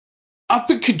I've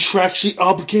been contractually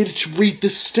obligated to read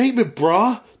this statement,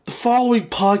 brah. The following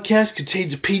podcast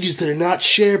contains opinions that are not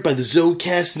shared by the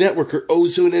Zonecast Network or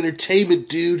Ozone Entertainment,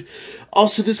 dude.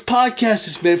 Also, this podcast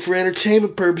is meant for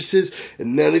entertainment purposes,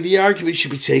 and none of the arguments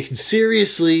should be taken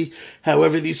seriously.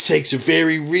 However, these takes are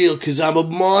very real, because I'm a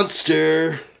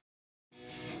monster.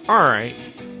 Alright.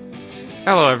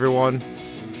 Hello, everyone.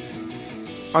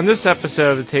 On this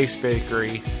episode of the Takes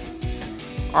Bakery,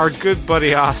 our good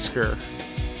buddy Oscar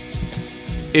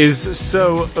is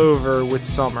so over with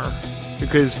summer.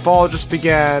 Because fall just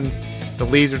began, the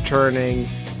leaves are turning,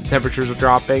 the temperatures are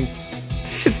dropping.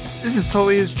 This is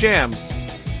totally his jam.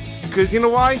 Because you know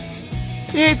why?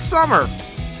 He hates summer.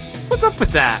 What's up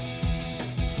with that?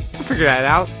 We'll figure that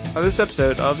out on this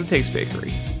episode of the Takes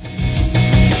Bakery.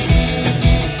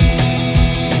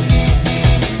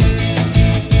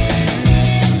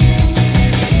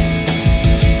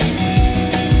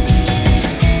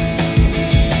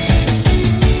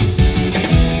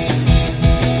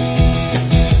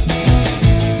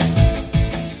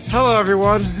 Hello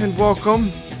everyone, and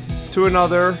welcome to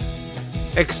another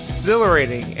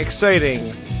exhilarating,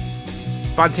 exciting,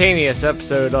 spontaneous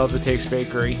episode of the Takes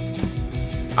Bakery.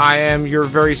 I am your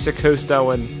very sick host,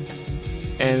 Owen,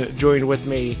 and joined with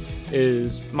me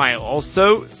is my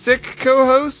also sick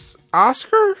co-host,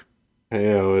 Oscar.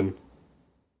 Hey, Owen.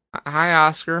 Hi,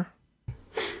 Oscar.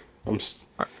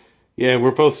 Yeah,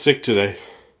 we're both sick today.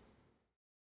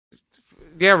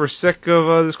 Yeah, we're sick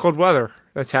of this cold weather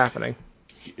that's happening.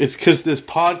 It's because this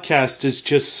podcast is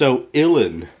just so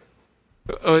illin'.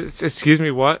 Excuse me,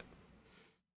 what?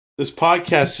 This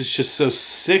podcast is just so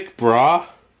sick, brah.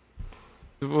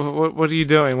 What are you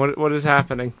doing? What is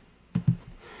happening?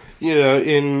 You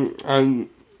know,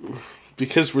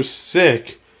 because we're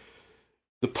sick,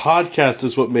 the podcast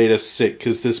is what made us sick,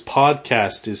 because this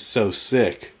podcast is so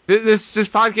sick. This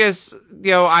podcast,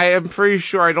 you know, I am pretty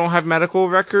sure I don't have medical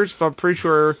records, but I'm pretty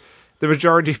sure the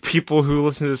majority of people who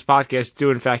listen to this podcast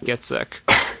do in fact get sick.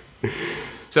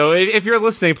 So if you're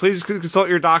listening, please consult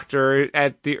your doctor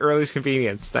at the earliest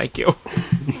convenience. Thank you.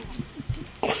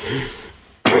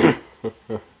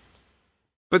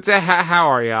 But how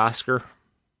are you, Oscar?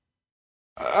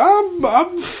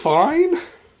 I'm fine.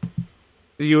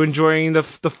 Are you enjoying the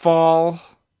fall?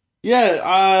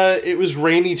 Yeah, it was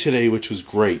rainy today, which was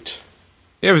great.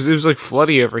 Yeah, it was like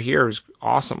floody over here. It was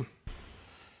awesome.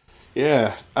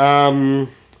 Yeah,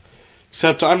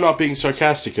 except I'm not being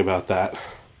sarcastic about that.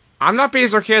 I'm not being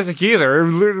sarcastic either.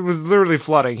 It was literally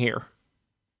flooding here.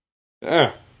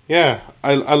 Yeah,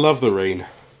 I love the rain.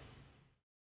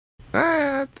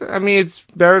 I mean, it's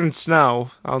better than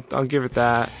snow. I'll give it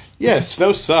that. Yeah,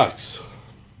 snow sucks.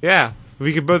 Yeah,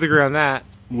 we could both agree on that.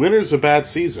 Winter's a bad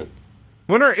season.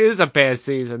 Winter is a bad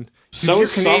season. So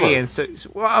is Canadian, summer.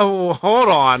 Whoa, hold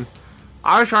on.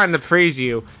 I was trying to praise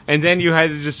you, and then you had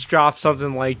to just drop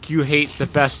something like you hate the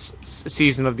best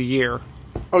season of the year.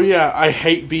 Oh yeah, I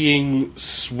hate being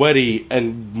sweaty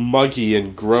and muggy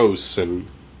and gross and...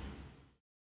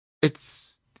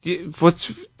 You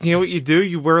know what you do?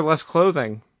 You wear less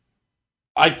clothing.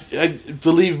 I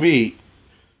believe me,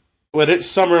 when it's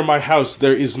summer in my house,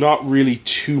 there is not really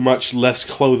too much less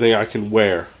clothing I can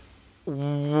wear.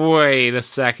 Wait a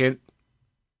second.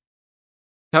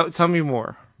 Tell me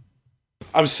more.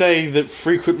 I'm saying that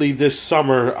frequently this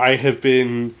summer I have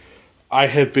been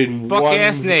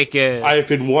buck-ass naked. I have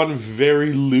been one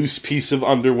very loose piece of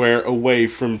underwear away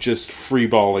from just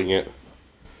freeballing it.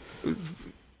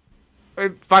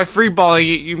 By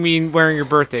freeballing it, you mean wearing your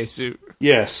birthday suit?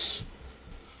 Yes.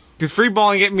 Because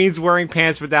freeballing it means wearing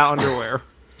pants without underwear.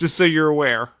 Just so you're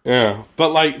aware. Yeah, but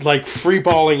like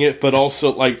freeballing it, but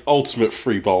also like ultimate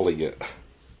freeballing it.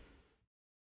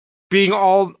 Being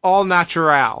all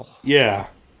natural. Yeah.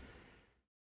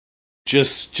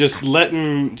 Just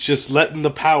letting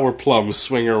the power plum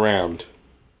swing around.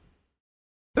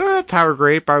 Power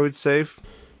grape, I would say.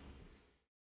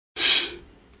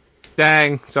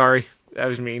 Dang, sorry. That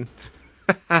was mean.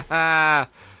 We have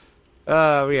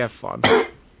fun.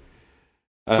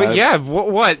 But yeah,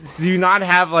 what? Do you not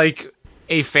have, like,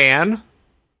 a fan?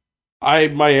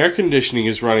 My air conditioning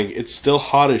is running. It's still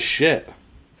hot as shit.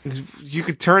 You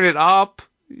could turn it up.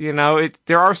 You know,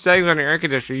 there are settings on your air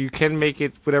conditioner. You can make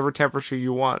it whatever temperature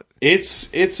you want.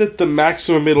 It's at the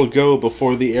maximum it'll go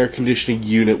before the air conditioning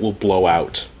unit will blow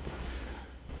out.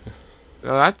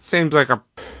 Well, that seems like a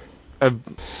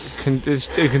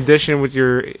condition with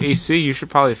your AC. You should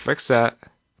probably fix that.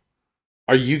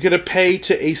 Are you gonna pay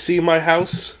to AC my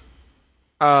house?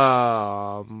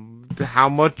 How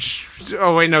much?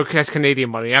 Oh wait, no, that's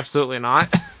Canadian money. Absolutely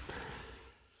not.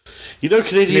 You know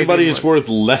Canadian money is worth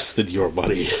less than your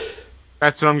money.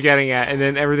 That's what I'm getting at. And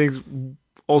then everything's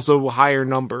also higher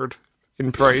numbered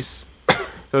in price.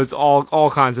 So it's all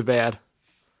kinds of bad.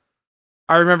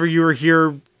 I remember you were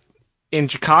here in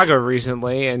Chicago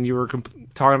recently, and you were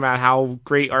talking about how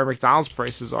great our McDonald's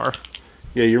prices are.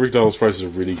 Yeah, your McDonald's prices are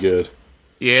really good.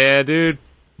 Yeah, dude.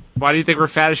 Why do you think we're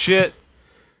fat as shit?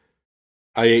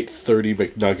 I ate 30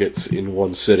 McNuggets in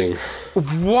one sitting.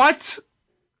 What?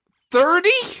 30?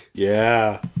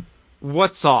 Yeah.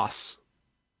 What sauce?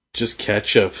 Just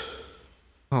ketchup.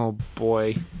 Oh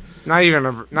boy. Not even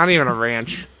a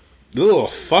ranch. Ugh,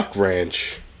 fuck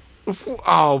ranch.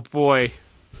 Oh boy.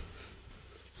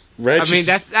 Ranch I mean,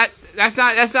 that's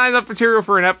not enough material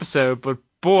for an episode, but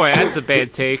boy, that's a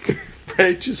bad take.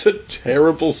 Ranch is a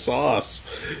terrible sauce.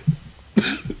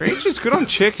 Ranch is good on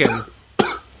chicken.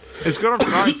 It's good on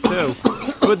fries too.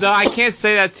 But I can't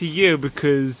say that to you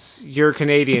because you're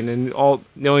Canadian, and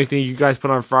the only thing you guys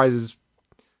put on fries is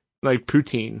like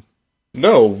poutine.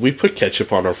 No, we put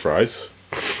ketchup on our fries.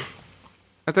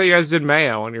 I thought you guys did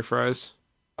mayo on your fries.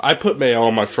 I put mayo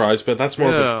on my fries, but that's more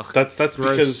Ugh, of a,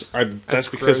 that's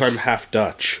because I'm half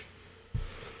Dutch.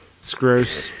 It's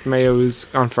gross. Mayo is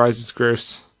on fries. It's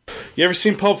gross. You ever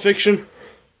seen Pulp Fiction?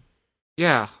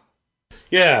 Yeah.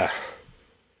 Yeah.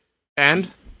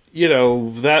 And? You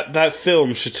know, that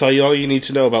film should tell you all you need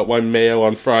to know about why mayo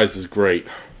on fries is great.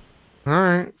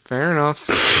 Alright, fair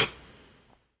enough.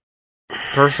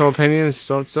 Personal opinion,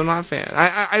 still not a fan.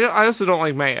 I also don't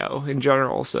like mayo in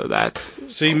general, so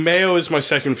that's... See, mayo is my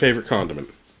second favorite condiment.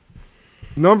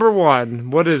 Number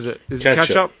one, what is it? Is it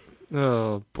ketchup?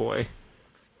 Oh, boy.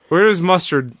 Where does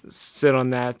mustard sit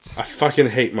on that? I fucking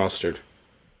hate mustard.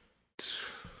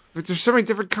 But there's so many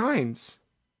different kinds.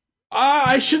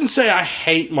 I shouldn't say I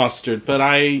hate mustard, but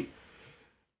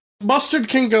mustard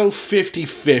can go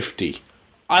 50-50.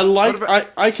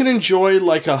 I can enjoy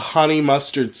like a honey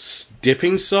mustard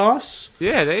dipping sauce.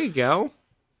 Yeah, there you go.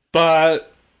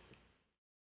 But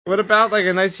what about like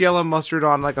a nice yellow mustard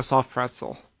on like a soft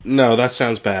pretzel? No, that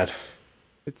sounds bad.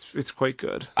 It's quite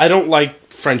good. I don't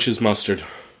like French's mustard.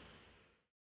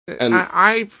 And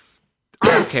I'm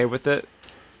okay with it.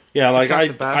 Yeah, like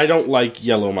I don't like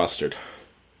yellow mustard.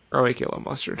 I like yellow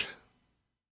mustard.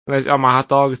 On my hot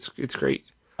dog, it's great.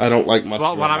 I don't like mustard.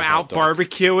 Well, when I'm out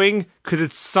barbecuing, because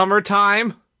it's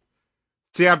summertime.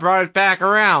 See, I brought it back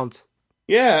around.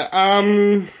 Yeah,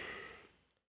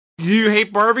 Do you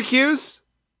hate barbecues?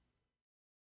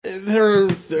 They're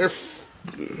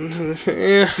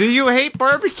Do you hate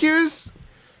barbecues?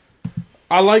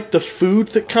 I like the food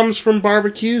that comes from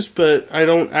barbecues, but I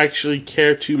don't actually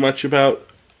care too much about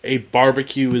a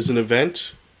barbecue as an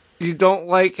event. You don't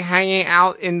like hanging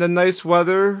out in the nice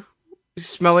weather,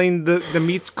 smelling the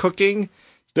meats cooking?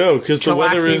 No, because the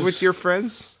weather is with your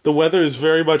friends. The weather is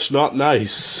very much not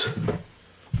nice.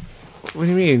 What do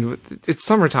you mean? It's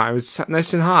summertime. It's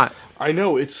nice and hot. I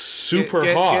know it's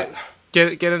super hot.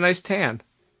 Get a nice tan.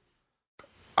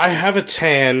 I have a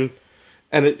tan,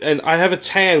 and I have a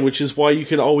tan, which is why you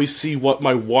can always see what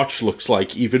my watch looks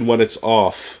like, even when it's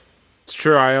off. It's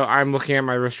true. I'm looking at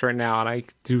my wrist right now, and I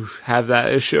do have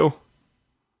that issue.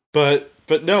 But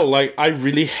no, like, I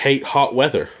really hate hot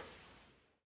weather.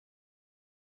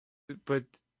 But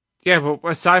yeah, but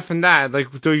aside from that,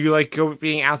 like, do you like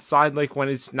being outside like when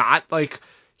it's not like?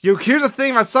 Here's the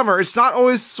thing about summer: it's not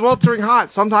always sweltering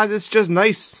hot. Sometimes it's just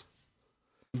nice.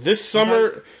 This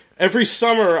summer, every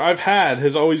summer I've had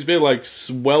has always been like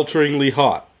swelteringly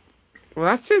hot. Well,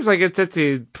 that seems like it's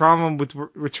a problem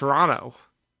with Toronto.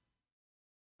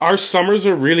 Our summers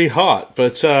are really hot,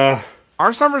 but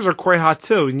our summers are quite hot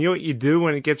too. And you know what you do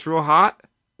when it gets real hot?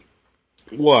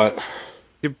 What?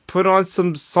 You put on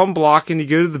some sunblock and you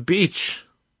go to the beach.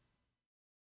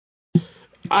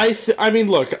 I mean,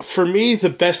 look, for me, the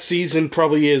best season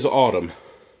probably is autumn.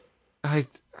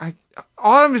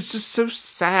 Autumn is just so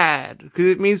sad because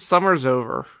it means summer's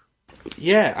over.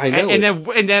 Yeah, I know.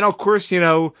 And then of course, you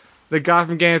know, the guy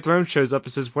from Game of Thrones shows up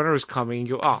and says winter is coming, and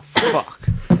you go, oh fuck.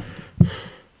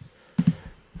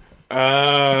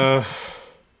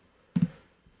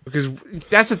 Because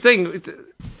that's the thing.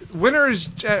 Winter is,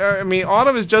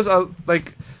 autumn is just a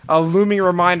looming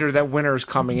reminder that winter is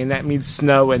coming, and that means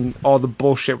snow and all the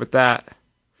bullshit with that.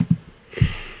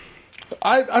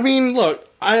 I mean, look,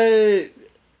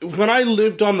 when I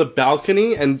lived on the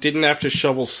balcony and didn't have to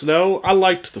shovel snow, I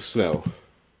liked the snow.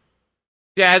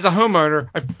 Yeah, as a homeowner,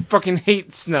 I fucking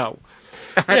hate snow.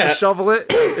 I have to shovel it.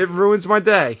 It ruins my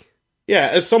day. Yeah,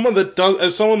 as someone that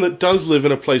does live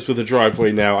in a place with a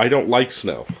driveway now, I don't like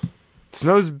snow.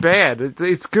 Snow's bad.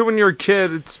 It's good when you're a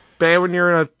kid. It's bad when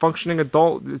you're a functioning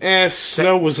adult.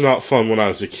 Snow was not fun when I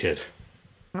was a kid.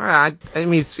 I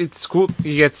mean, it's cool.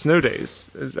 You get snow days.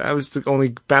 That was the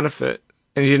only benefit,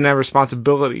 and you didn't have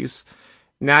responsibilities.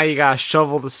 Now you gotta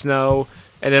shovel the snow,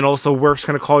 and then also work's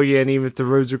gonna call you in even if the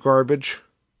roads are garbage.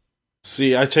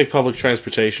 See, I take public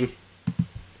transportation.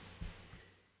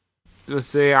 Let's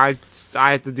see, I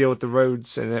have to deal with the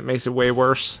roads, and it makes it way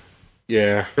worse.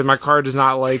 Yeah. But my car does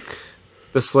not like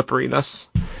the slipperiness.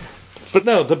 But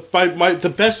no,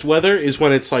 the best weather is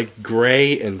when it's like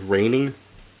gray and raining.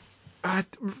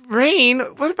 Rain?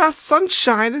 What about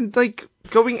sunshine and like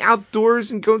going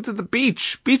outdoors and going to the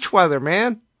beach? Beach weather,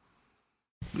 man.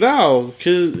 No,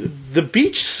 because the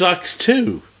beach sucks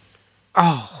too.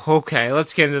 Oh, okay.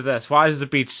 Let's get into this. Why does the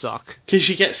beach suck? Because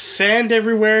you get sand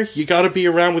everywhere. You got to be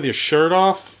around with your shirt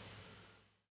off.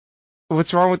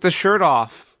 What's wrong with the shirt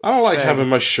off? I don't like having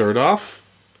my shirt off.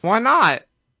 Why not?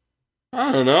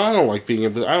 I don't know. I don't like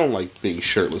being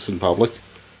shirtless in public.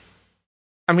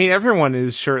 I mean, everyone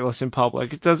is shirtless in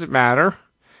public. It doesn't matter.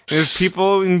 There's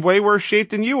people in way worse shape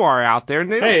than you are out there,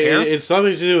 and they don't care. It's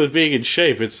nothing to do with being in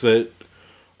shape. It's that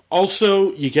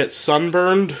also you get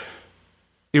sunburned.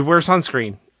 You wear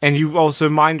sunscreen, and you also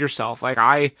mind yourself. Like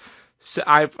I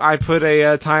put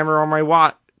a timer on my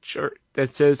watch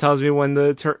that tells me when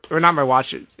or not my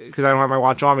watch because I don't have my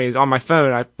watch on me. It's on my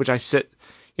phone, which I sit,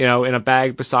 in a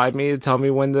bag beside me to tell me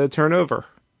when to turn over.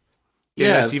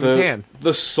 Yeah,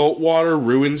 the salt water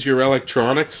ruins your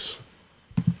electronics.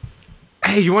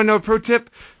 Hey, you want to know a pro tip?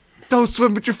 Don't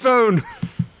swim with your phone.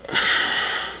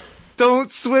 Don't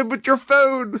swim with your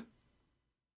phone.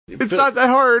 It's not that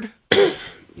hard.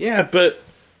 Yeah, but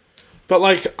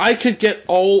like I could get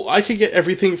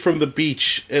everything from the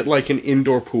beach at like an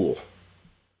indoor pool.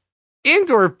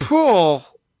 Indoor pool?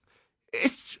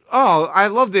 I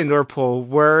love the indoor pool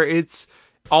where it's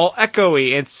all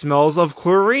echoey and smells of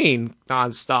chlorine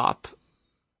nonstop.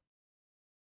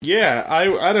 Yeah, I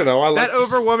don't know. I like that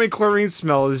overwhelming chlorine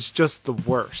smell is just the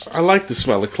worst. I like the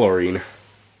smell of chlorine.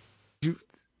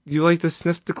 You like to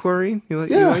sniff the chlorine? You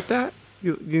like that?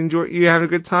 You enjoy? You having a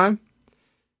good time?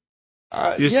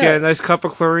 You just get a nice cup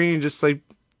of chlorine and just like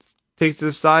take it to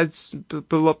the sides,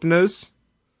 pull up the nose.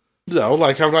 No,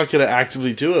 like I'm not gonna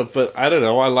actively do it, but I don't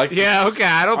know. I like. Yeah, okay.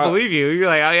 I don't believe you. You're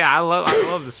like, oh yeah, I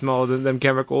love the smell of them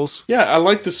chemicals. Yeah, I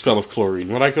like the smell of chlorine.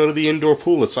 When I go to the indoor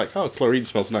pool, it's like, oh, chlorine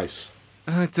smells nice.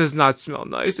 It does not smell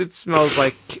nice. It smells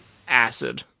like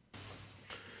acid.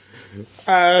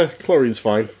 Chlorine's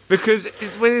fine. Because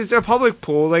when it's a public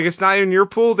pool, like it's not even your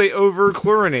pool, they over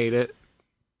chlorinate it.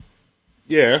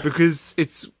 Yeah. Because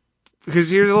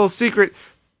here's a little secret: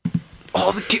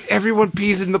 everyone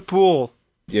pees in the pool.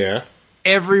 Yeah.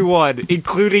 Everyone,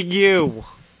 including you.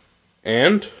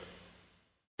 And?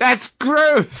 That's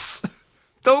gross.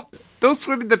 Don't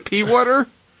swim in the pee water.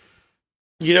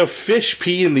 Fish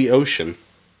pee in the ocean.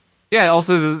 Yeah.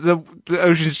 Also, the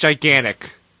ocean's gigantic.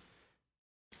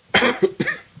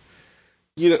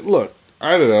 Look.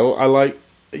 I don't know. I like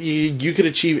you could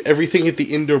achieve everything at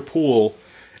the indoor pool,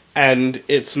 and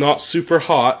it's not super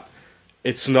hot.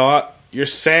 It's not your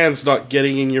sand's not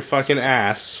getting in your fucking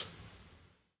ass.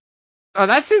 Oh,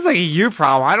 that seems like a you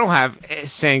problem. I don't have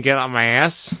sand get on my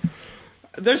ass.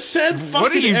 There's sand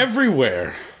fucking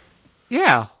everywhere.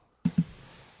 Yeah.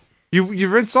 You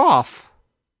rinse off.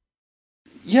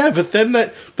 Yeah, but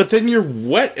then you're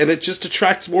wet and it just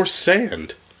attracts more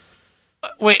sand.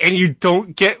 Wait, and you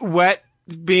don't get wet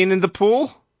being in the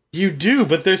pool? You do,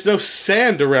 but there's no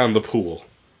sand around the pool.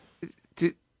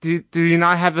 Do you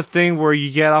not have a thing where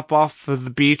you get up off of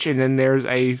the beach and then there's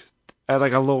a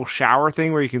little shower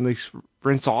thing where you can like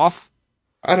rinse off?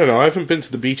 I don't know. I haven't been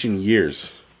to the beach in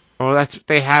years. Well,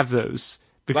 they have those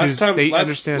because they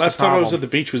understand. Last time I was at the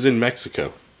beach was in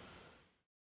Mexico.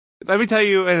 Let me tell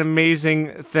you an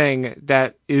amazing thing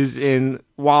that is in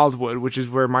Wildwood, which is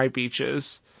where my beach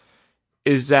is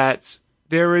that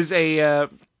there is a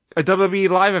WWE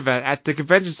live event at the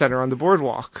convention center on the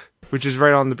boardwalk, which is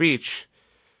right on the beach.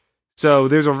 So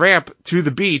there's a ramp to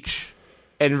the beach,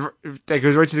 and that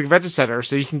goes right to the convention center.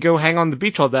 So you can go hang on the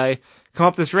beach all day, come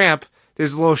up this ramp,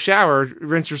 there's a little shower,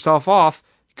 rinse yourself off,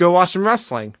 go watch some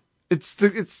wrestling. It's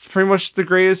pretty much the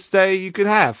greatest day you could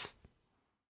have.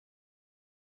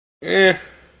 I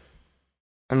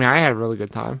mean, I had a really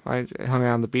good time. I hung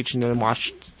out on the beach and then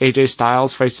watched AJ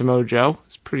Styles fight Samoa Joe.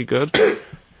 It's pretty good.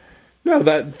 No,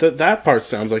 that part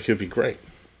sounds like it'd be great.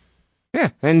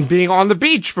 Yeah, and being on the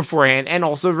beach beforehand and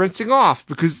also rinsing off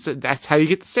because that's how you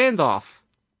get the sand off.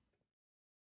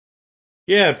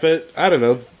 Yeah, but I don't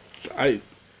know.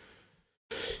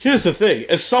 Here's the thing: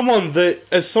 as someone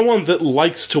that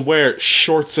likes to wear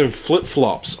shorts and flip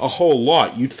flops a whole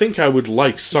lot, you'd think I would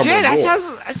like summer. Yeah, more.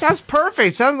 That sounds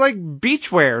perfect. Sounds like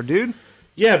beachwear, dude.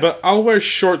 Yeah, but I'll wear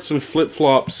shorts and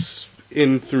flip-flops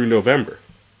in through November.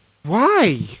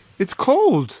 Why? It's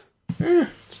cold.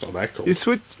 It's not that cold. You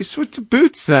switch to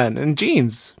boots then, and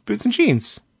jeans. Boots and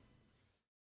jeans.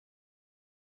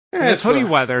 It's hoodie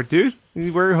weather, dude.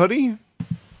 You wear a hoodie?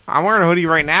 I'm wearing a hoodie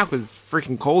right now because it's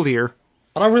freaking cold here.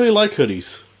 I don't really like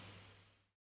hoodies.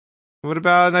 What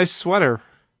about a nice sweater?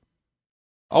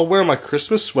 I'll wear my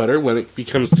Christmas sweater when it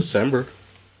becomes December.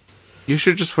 You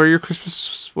should just wear your Christmas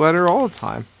sweater all the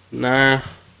time. Nah.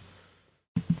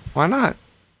 Why not?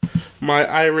 My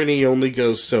irony only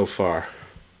goes so far.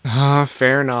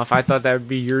 Fair enough. I thought that would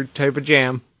be your type of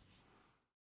jam.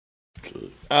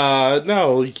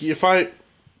 No, if I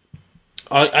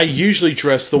usually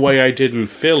dress the way I did in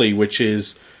Philly, which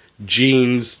is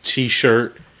jeans,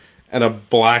 t-shirt, and a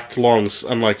black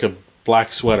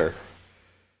black sweater.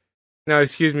 No,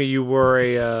 excuse me, you wore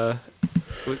a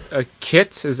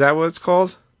kit? Is that what it's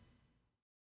called?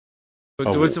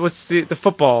 What's the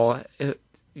football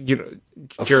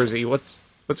jersey? What's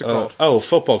it called?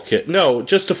 Football kit. No,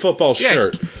 just a football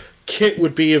shirt. Kit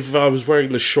would be if I was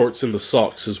wearing the shorts and the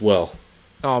socks as well.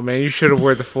 Oh man, you should have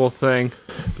worn the full thing.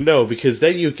 No, because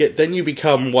then you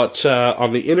become what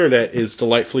on the internet is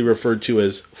delightfully referred to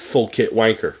as full kit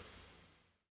wanker.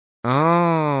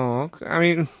 Oh, okay. I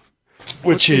mean,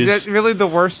 is that really the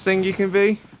worst thing you can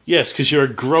be? Yes, because you're a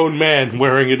grown man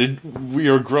wearing a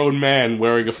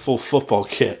full football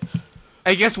kit.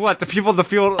 Hey, guess what? The people in the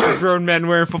field are grown men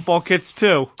wearing football kits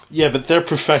too. Yeah, but they're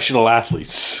professional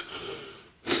athletes.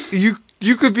 You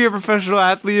could be a professional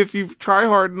athlete if you try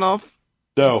hard enough.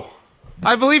 No.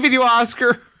 I believe in you,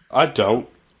 Oscar. I don't.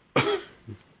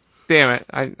 Damn it.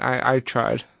 I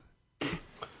tried.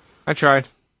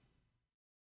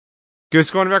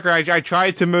 Just going to record, I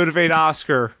tried to motivate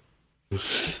Oscar.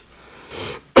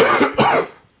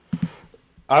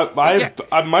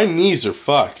 My knees are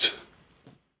fucked.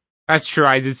 That's true.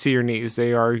 I did see your knees.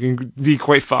 They are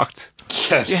quite fucked.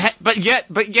 Yes. But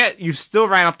yet, you still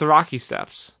ran up the rocky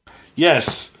steps.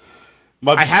 Yes.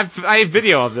 I have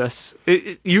video of this.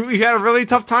 You had a really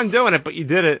tough time doing it, but you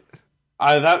did it.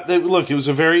 Look, it was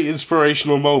a very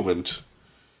inspirational moment.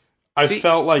 I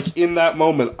felt like in that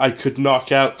moment I could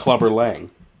knock out Clubber Lang.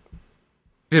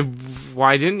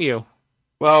 Why didn't you?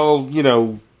 Well,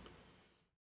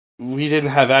 we didn't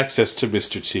have access to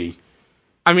Mr. T.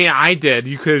 I mean, I did.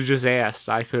 You could have just asked.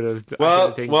 I could have.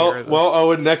 Well,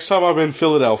 Owen. Next time I'm in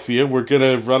Philadelphia, I'm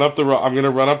gonna run up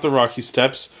the Rocky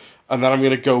Steps, and then I'm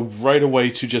gonna go right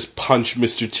away to just punch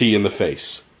Mr. T in the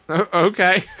face.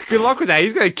 Okay. Good luck with that.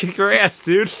 He's gonna kick your ass,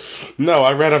 dude. No,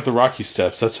 I ran up the Rocky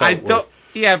Steps. That's how it worked.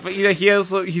 Yeah, but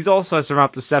he's also has to run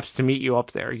up the steps to meet you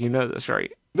up there. You know this,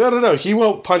 right? No. He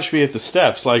won't punch me at the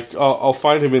steps. Like I'll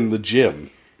find him in the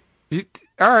gym.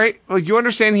 All right. Well, you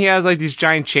understand he has like these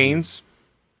giant chains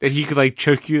that he could like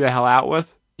choke you the hell out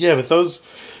with. Yeah,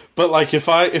 but like if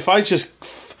I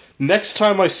just next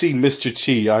time I see Mr.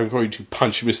 T, I'm going to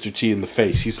punch Mr. T in the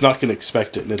face. He's not going to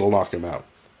expect it, and it'll knock him out.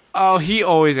 Oh, he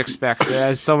always expects it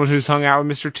as someone who's hung out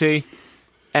with Mr. T.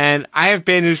 And I have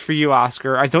bad news for you,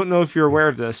 Oscar. I don't know if you're aware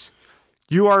of this.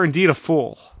 You are indeed a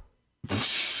fool.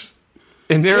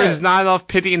 And there is not enough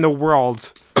pity in the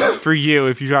world for you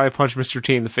if you try to punch Mr.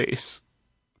 T in the face.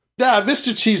 Nah,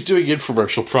 Mr. T's doing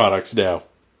infomercial products now.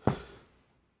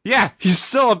 Yeah, he's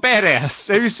still a badass.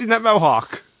 Have you seen that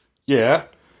mohawk? Yeah.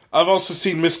 I've also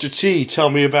seen Mr. T tell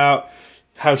me about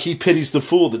how he pities the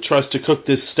fool that tries to cook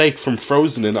this steak from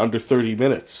frozen in under 30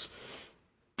 minutes.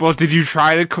 Well, did you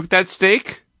try to cook that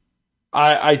steak?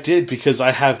 I did because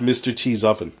I have Mr. T's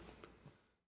oven.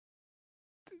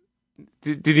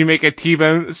 Did you make a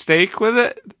T-bone steak with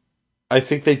it? I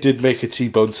think they did make a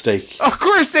T-bone steak. Of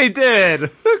course they did!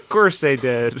 Of course they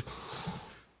did.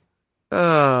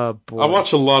 Oh, boy. I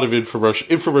watch a lot of infomercials.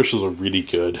 Infomercials are really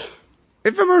good.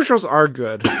 Infomercials are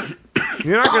good.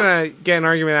 You're not going to get an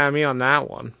argument out of me on that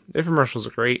one. Infomercials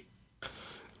are great.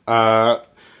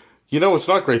 You know what's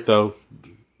not great, though?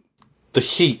 The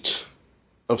heat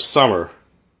of summer.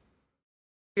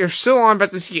 You're still on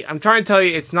about this heat. I'm trying to tell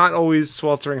you, it's not always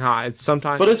sweltering hot. It's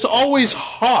sometimes... But it's always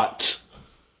hot!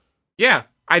 Yeah,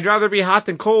 I'd rather be hot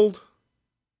than cold.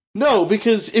 No,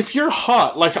 because if you're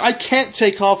hot, like, I can't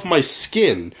take off my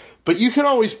skin, but you can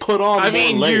always put on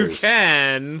more layers. You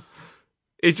can.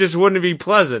 It just wouldn't be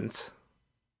pleasant.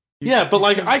 Yeah, but,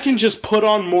 like, I can just put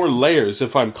on more layers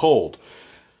if I'm cold.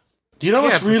 Do you know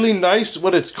what's really nice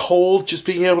when it's cold? Just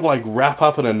being able to, like, wrap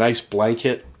up in a nice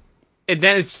blanket. And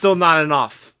then it's still not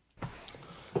enough.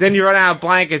 Then you run out of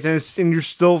blankets and you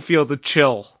still feel the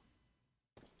chill.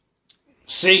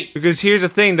 See? Because here's the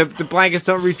thing, the blankets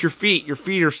don't reach your feet. Your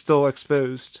feet are still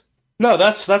exposed. No,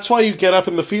 that's why you get up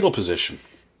in the fetal position.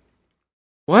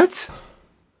 What?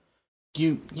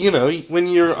 You know, when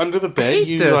you're under the bed,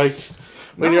 you're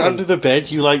under the bed,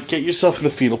 you get yourself in the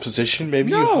fetal position.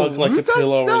 Maybe you hug a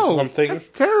pillow or something. That's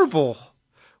terrible.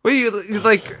 What are you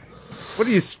what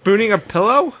are you, spooning a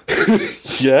pillow?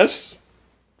 Yes.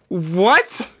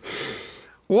 What?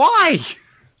 Why?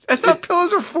 That's what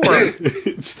pillows are for.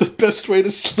 It's the best way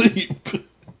to sleep.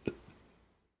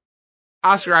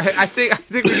 Oscar, I think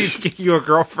we need to get you a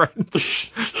girlfriend.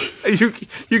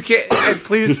 You can't. And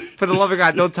please, for the love of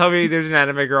God, don't tell me there's an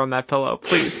anime girl on that pillow.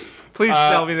 Please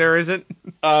tell me there isn't.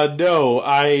 No,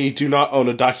 I do not own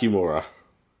a Dakimura.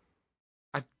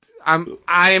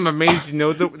 I am amazed you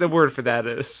know the word for that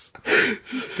is,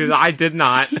 because I did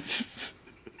not.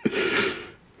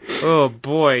 Oh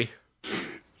boy,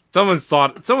 someone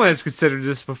has considered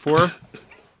this before.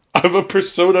 I'm a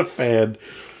Persona fan.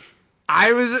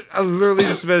 I was literally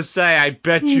just about to say, I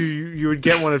bet you would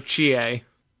get one of Chie.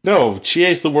 No,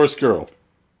 Chie's the worst girl.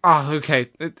 Oh, okay.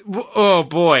 Oh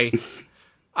boy,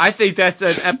 I think that's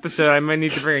an episode I might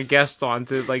need to bring a guest on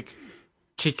to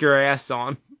kick your ass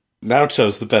on.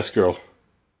 Naoto's the best girl.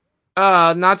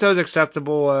 Nato's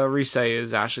acceptable. Rise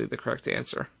is actually the correct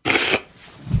answer.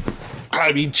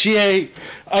 I mean, Chie,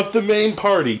 of the main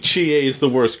party, Chie is the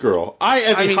worst girl.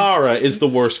 Ebihara is the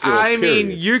worst girl, period.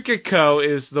 mean, Yukiko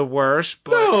is the worst,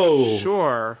 but no!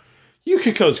 Sure.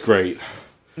 Yukiko's great.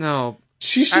 No.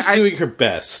 She's just doing her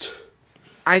best.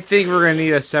 I think we're going to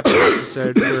need a separate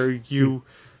episode where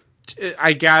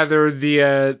I gather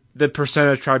the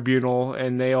Persona Tribunal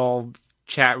and they all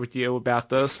chat with you about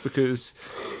this, because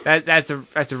that's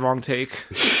a wrong take.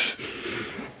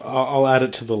 I'll add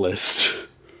it to the list.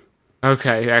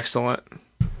 Okay, excellent.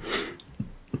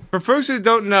 For folks who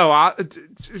don't know,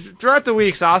 throughout the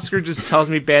weeks, Oscar just tells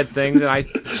me bad things, and I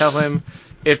tell him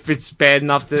if it's bad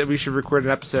enough that we should record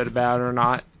an episode about it or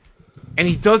not. And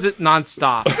he does it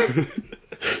nonstop.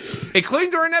 Including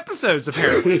during episodes,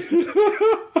 apparently. Who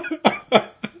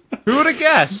would have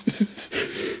guessed?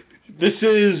 This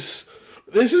is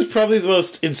probably the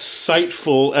most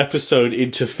insightful episode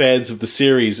into fans of the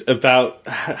series about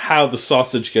how the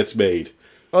sausage gets made.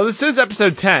 Well, this is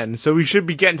episode 10, so we should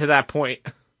be getting to that point.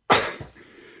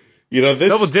 This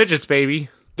double digits, baby.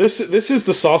 This is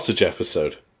the sausage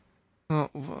episode.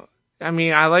 Well, I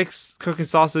mean, I like cooking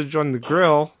sausage on the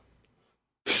grill.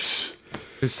 It's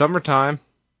summertime.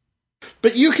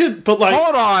 But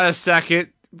hold on a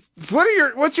second.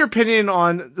 What's your opinion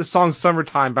on the song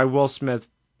 "Summertime" by Will Smith?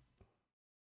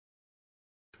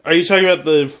 Are you talking about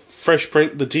the Fresh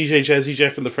Prince, the DJ Jazzy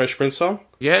Jeff and the Fresh Prince song?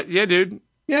 Yeah, dude.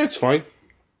 Yeah, it's fine.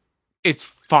 It's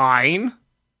fine?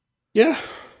 Yeah.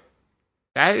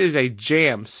 That is a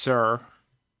jam, sir.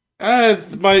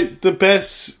 The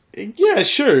best... Yeah,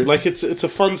 sure. It's a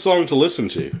fun song to listen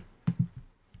to.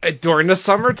 During the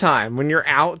summertime, when you're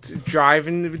out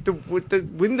driving with the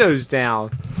windows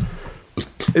down.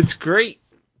 It's great.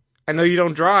 I know you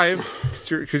don't drive,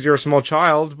 because you're a small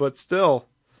child, but still.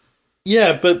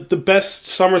 Yeah, but the best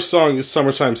summer song is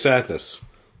Summertime Sadness.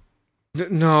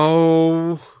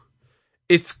 No...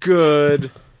 It's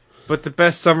good, but the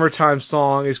best summertime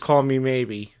song is Call Me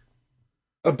Maybe.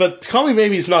 But Call Me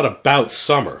Maybe is not about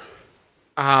summer.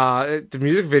 The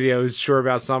music video is sure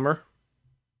about summer.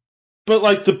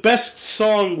 But, the best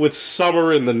song with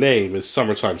summer in the name is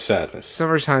Summertime Sadness.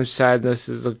 Summertime Sadness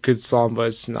is a good song, but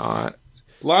it's not.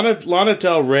 Lana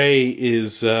Del Rey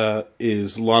is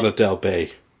Lana Del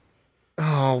Bay.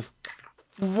 Oh,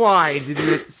 why did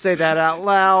you say that out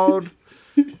loud?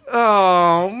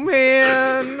 Oh,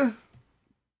 man.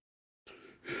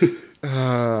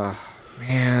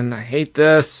 Man, I hate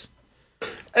this.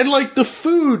 And, the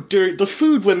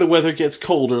food when the weather gets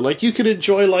colder, you can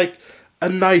enjoy, a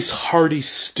nice hearty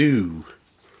stew.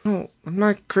 No, I'm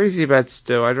not crazy about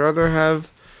stew. I'd rather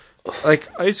have,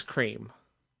 ice cream.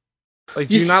 Do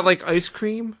you not like ice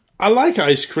cream? I like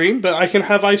ice cream, but I can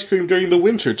have ice cream during the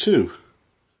winter, too.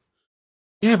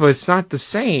 Yeah, but it's not the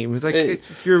same. It's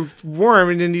if you're warm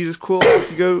and then you just cool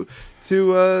off, you go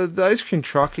to the ice cream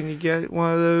truck and you get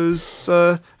one of those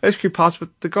ice cream pots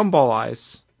with the gumball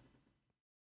eyes.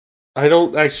 I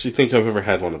don't actually think I've ever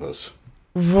had one of those.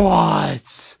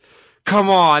 What?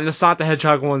 Come on, the Sonic the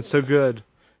Hedgehog one's so good.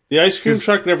 The ice cream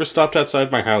truck never stopped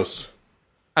outside my house.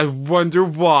 I wonder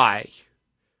why.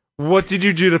 What did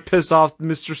you do to piss off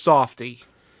Mr. Softy?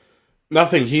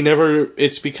 Nothing.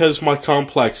 It's because my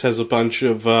complex has a bunch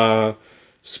of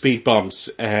speed bumps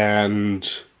and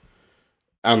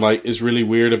is really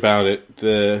weird about it.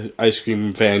 The ice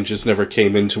cream van just never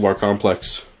came into our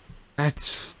complex.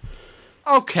 That's...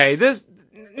 Okay,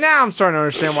 now I'm starting to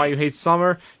understand why you hate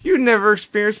summer. You never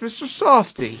experienced Mr.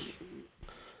 Softy.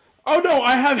 Oh no,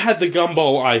 I have had the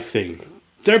gumball eye thing.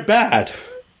 They're bad.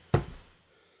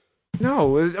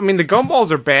 No, I mean, the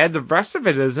gumballs are bad. The rest of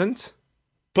it isn't.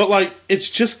 But, like, it's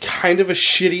just kind of a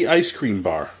shitty ice cream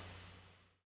bar.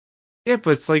 Yeah,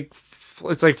 but it's like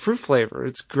fruit flavor.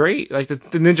 It's great. Like the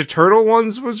Ninja Turtle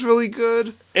ones was really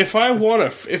good. If I want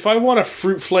a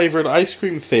fruit flavored ice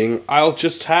cream thing, I'll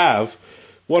just have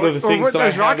one of the things that I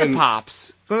have Rocket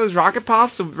Pops. One of those Rocket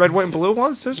Pops, the red, white, and blue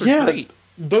ones. Those are great.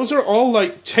 Those are all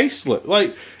like tasteless.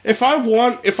 Like if I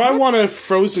want a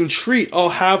frozen treat,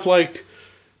 I'll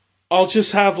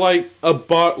just have like a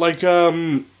bar. Like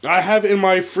I have in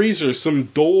my freezer some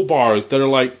Dole bars that are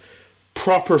like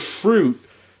proper fruit.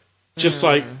 Just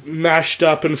like mashed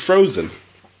up and frozen.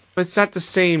 But it's not the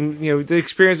same, the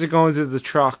experience of going to the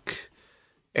truck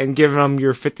and giving them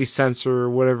your 50 cents or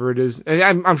whatever it is.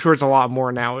 And I'm sure it's a lot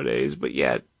more nowadays, but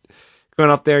yeah,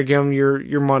 going up there, giving them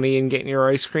your money and getting your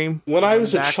ice cream. When I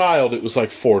was a child, it was like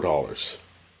 $4.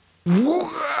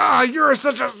 You're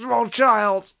such a small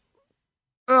child.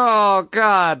 Oh,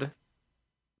 God.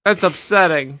 That's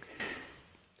upsetting.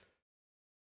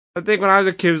 I think when I was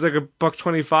a kid, it was like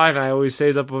 $1.25, and I always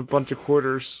saved up a bunch of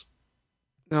quarters.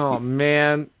 Oh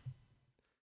man!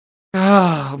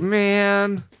 Oh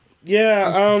man!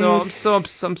 Yeah, I'm so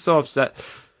upset.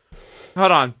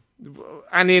 Hold on,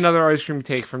 I need another ice cream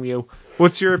take from you.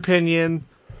 What's your opinion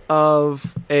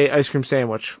of a ice cream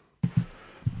sandwich?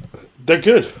 They're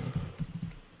good.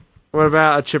 What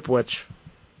about a Chipwich?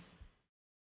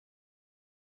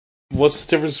 What's the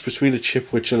difference between a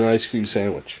Chipwich and an ice cream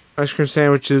sandwich? Ice cream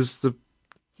sandwich is the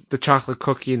chocolate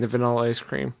cookie and the vanilla ice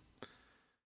cream.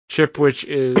 Chipwich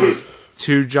is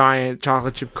 2 giant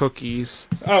chocolate chip cookies.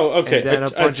 Oh, okay. And then a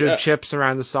bunch of chips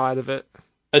around the side of it.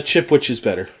 A Chipwich is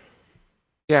better.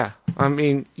 Yeah, I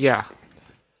mean, yeah.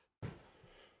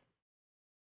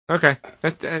 Okay,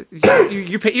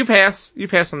 you pass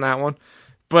on that one,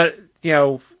 but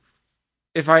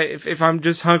if I'm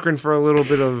just hunkering for a little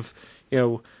bit of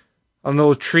a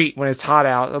little treat when it's hot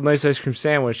out, a nice ice cream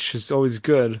sandwich is always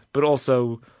good, but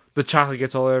also the chocolate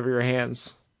gets all over your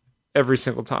hands every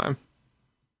single time.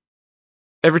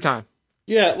 Every time.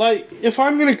 Yeah, like, if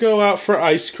I'm gonna go out for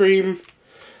ice cream,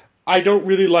 I don't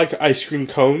really like ice cream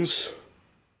cones.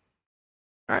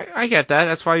 I get that.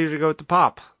 That's why you usually go with the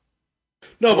pop.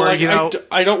 No, but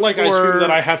I don't like ice cream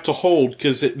that I have to hold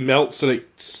because it melts and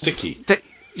it's sticky.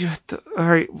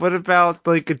 Alright, what about,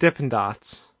 like, a Dippin'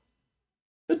 Dots?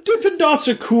 The Dippin' Dots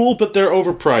are cool, but they're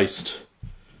overpriced.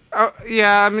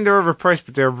 Yeah, I mean, they're overpriced,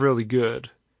 but they're really good.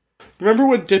 Remember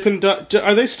when Dippin' Dots...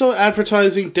 Are they still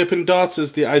advertising Dippin' Dots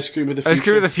as the ice cream of the future? Ice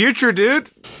cream of the future,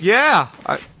 dude! Yeah!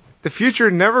 The future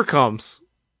never comes.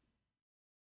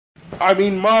 I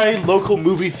mean, my local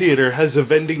movie theater has a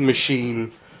vending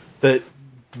machine that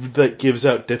gives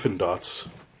out Dippin' Dots.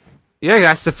 Yeah,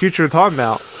 that's the future we're talking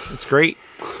about. It's great.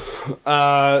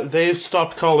 They've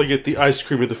stopped calling it the ice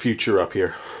cream of the future up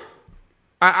here.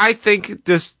 I think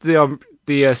just the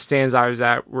stands I was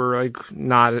at were like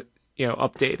not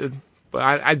updated, but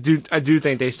I do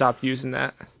think they stopped using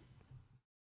that.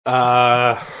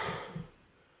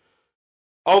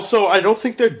 Also, I don't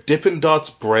think they're Dippin' Dots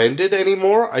branded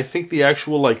anymore. I think the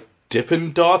actual like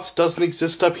Dippin' Dots doesn't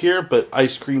exist up here, but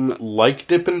ice cream like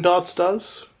Dippin' Dots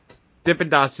does. Dippin'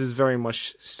 Dots is very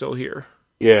much still here.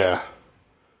 Yeah.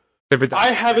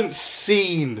 I haven't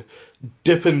seen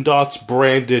Dippin' Dots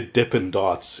branded Dippin'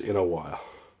 Dots in a while.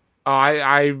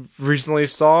 I recently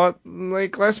saw it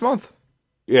like last month.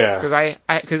 Yeah,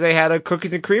 because they had a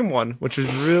cookies and cream one, which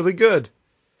was really good.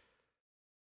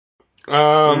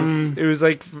 It was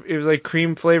like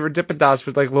cream flavored Dippin' Dots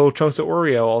with like little chunks of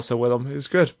Oreo also with them. It was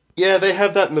good. Yeah, they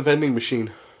have that in the vending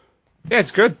machine. Yeah,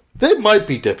 it's good. They might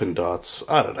be Dippin' Dots.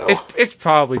 I don't know. It's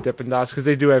probably Dippin' Dots because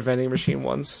they do have vending machine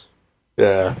ones.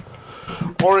 Yeah.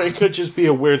 Or it could just be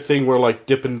a weird thing where, like,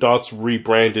 Dippin' Dots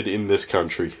rebranded in this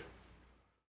country.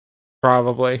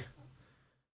 Probably.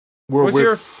 What's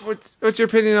your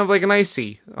opinion of, like, an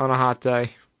icy on a hot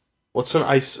day? What's an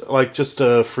ice... Like, just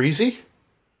a freezy?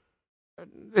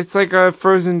 It's like a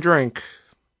frozen drink.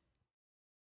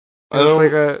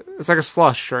 It's like a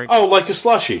slush drink. Oh, like a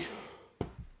slushie.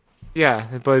 Yeah,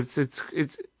 but it's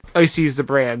icy is the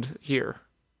brand here.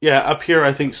 Yeah, up here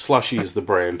I think slushie is the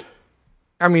brand.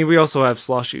 I mean, we also have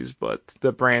slushies, but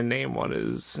the brand name one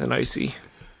is an icy.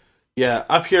 Yeah,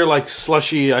 up here, like,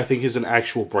 slushy, I think, is an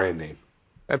actual brand name.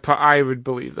 I would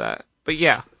believe that. But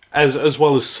yeah. As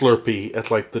well as Slurpee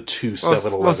at, like, the 2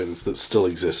 7-Elevens that still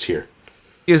exist here.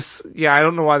 Yes, yeah, I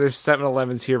don't know why there's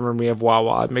 7-Elevens here when we have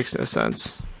Wawa. It makes no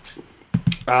sense.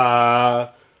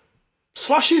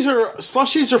 Slushies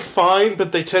are fine,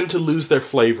 but they tend to lose their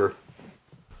flavor.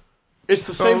 It's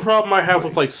the same problem I have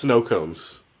with, like, snow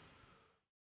cones.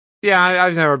 Yeah, I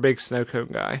was never a big snow cone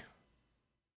guy.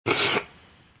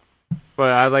 But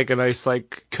I like a nice,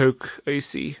 like, Coke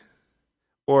icy.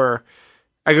 Or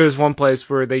I go to this one place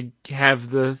where they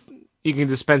have you can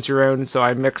dispense your own, so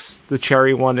I mix the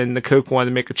cherry one and the Coke one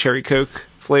to make a cherry Coke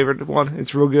flavored one.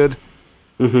 It's real good.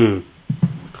 Mm-hmm.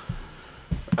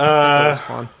 That's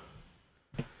fun.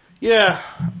 Yeah,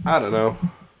 I don't know.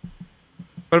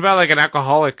 What about, like, an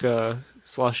alcoholic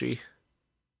slushy?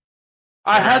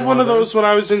 I had one of those when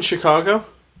I was in Chicago.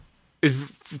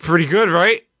 It's pretty good,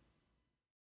 right?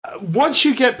 Once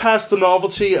you get past the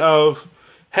novelty of,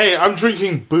 hey, I'm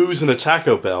drinking booze in a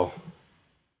Taco Bell.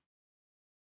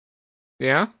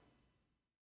 Yeah?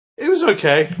 It was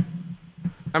okay.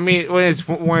 I mean, when it's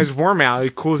warm out,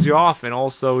 it cools you off, and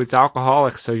also it's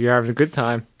alcoholic, so you're having a good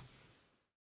time.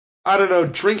 I don't know,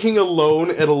 drinking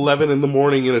alone at 11 in the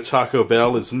morning in a Taco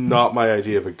Bell is not my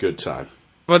idea of a good time.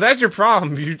 Well, that's your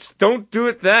problem. You just don't do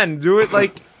it then. Do it,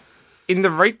 like, in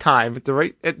the right time. Do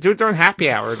it during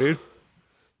happy hour, dude.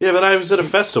 Yeah, but I was at a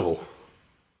festival.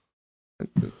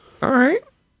 Alright.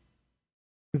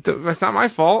 That's not my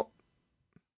fault.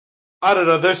 I don't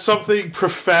know, there's something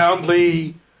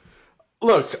profoundly...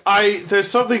 Look, there's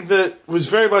something that was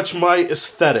very much my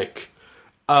aesthetic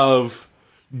of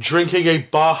drinking a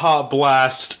Baja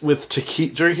Blast with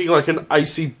tequila, drinking like an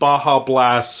icy Baja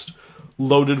Blast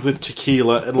loaded with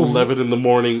tequila at 11 in the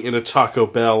morning in a Taco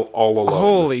Bell all alone.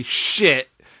 Holy shit.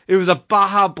 It was a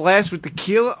Baja Blast with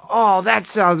tequila? Oh, that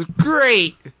sounds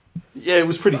great. Yeah, it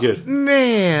was pretty good.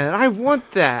 Man, I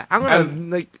want that. I'm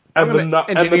gonna,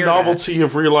 and the novelty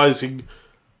of realizing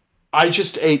I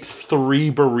just ate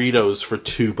 3 burritos for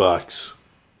 $2.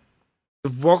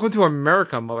 Welcome to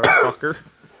America, motherfucker.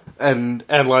 and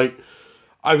like,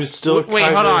 I was still Wait,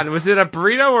 hold on. Was it a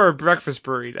burrito or a breakfast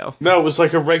burrito? No, it was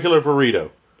like a regular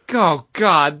burrito. Oh,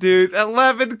 God, dude.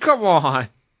 11? Come on.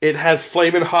 It had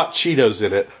flaming hot Cheetos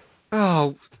in it.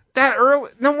 Oh, that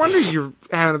early? No wonder you're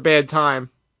having a bad time.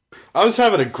 I was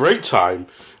having a great time.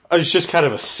 It was just kind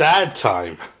of a sad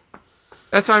time.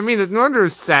 That's what I mean. No wonder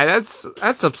it's sad.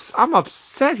 I'm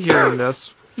upset hearing this.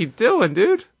 What are you doing,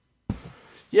 dude?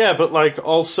 Yeah, but like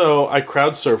also I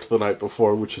crowd surfed the night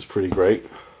before, which was pretty great.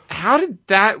 How did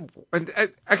that?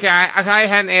 Okay, I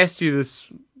hadn't asked you this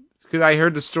because I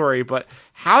heard the story, but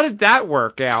how did that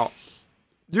work out?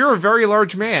 You're a very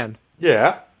large man.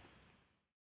 Yeah.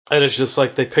 And it's just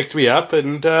like they picked me up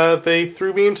and they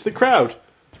threw me into the crowd.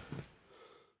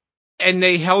 And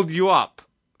they held you up.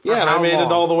 Yeah, and I made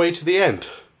it all the way to the end.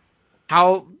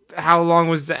 How long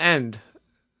was the end?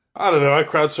 I don't know. I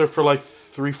crowd surfed for like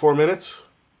 3-4 minutes.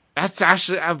 That's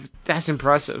actually that's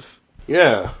impressive.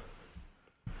 Yeah.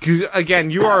 Because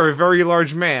again, you are a very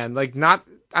large man. Like not,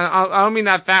 I don't mean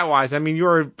that fat wise. I mean you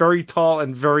are a very tall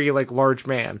and very like large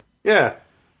man. Yeah.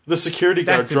 The security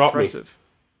guard dropped me.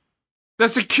 The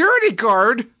security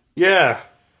guard? Yeah.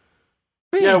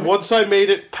 Man. Yeah, once I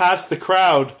made it past the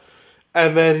crowd,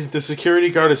 and then the security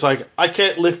guard is like, I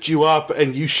can't lift you up,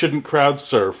 and you shouldn't crowd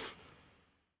surf.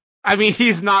 I mean,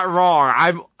 he's not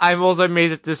wrong. I'm also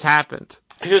amazed that this happened.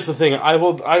 Here's the thing. I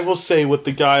will say what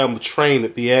the guy on the train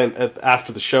at the end,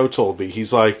 after the show told me.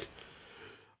 He's like,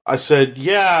 I said,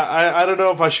 yeah, I don't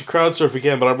know if I should crowd surf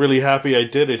again, but I'm really happy I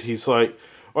did it. He's like,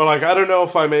 or like, I don't know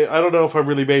if I'm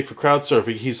really made for crowd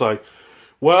surfing. He's like,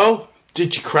 well,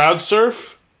 did you crowd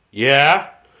surf? Yeah.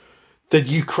 Then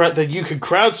you can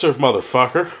crowd surf,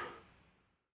 motherfucker.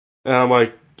 And I'm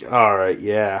like, all right,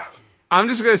 yeah. I'm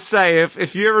just gonna say,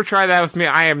 if you ever try that with me,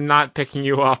 I am not picking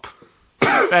you up.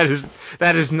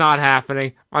 that is not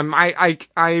happening. I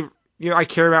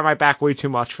care about my back way too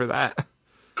much for that.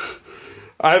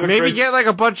 Maybe get like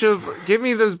a bunch of, give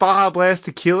me those Baja Blast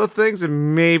tequila things,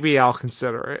 and maybe I'll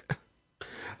consider it.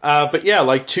 But yeah,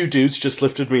 like 2 dudes just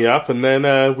lifted me up, and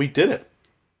then we did it.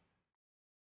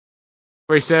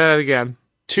 Wait, say that again.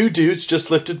 2 dudes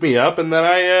just lifted me up, and then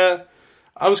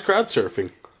I was crowd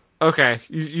surfing. Okay,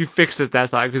 you fixed it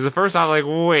that time, because the first time I'm like,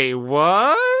 wait,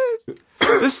 what?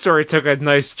 This story took a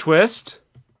nice twist.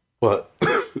 What?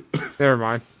 Never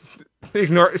mind.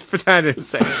 Ignore it. Pretend I didn't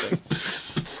say anything.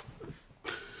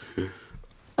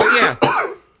 Yeah.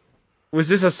 Was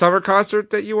this a summer concert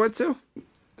that you went to?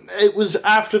 It was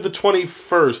after the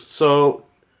 21st, so...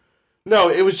 No,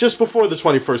 it was just before the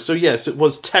 21st, so yes, it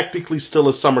was technically still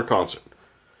a summer concert.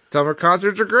 Summer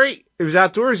concerts are great. It was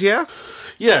outdoors, yeah?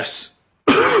 Yes.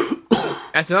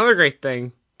 That's another great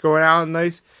thing. Going out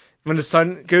nice... When the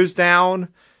sun goes down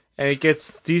and it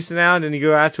gets decent out, and then you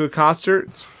go out to a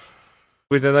concert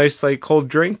with a nice, like, cold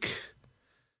drink.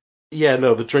 Yeah,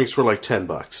 no, the drinks were like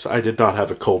 $10. I did not have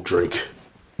a cold drink.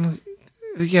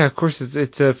 Yeah, of course,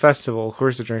 it's a festival. Of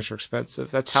course the drinks are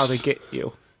expensive. That's how they get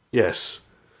you. Yes.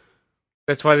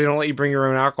 That's why they don't let you bring your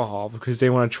own alcohol, because they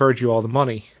want to charge you all the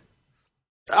money.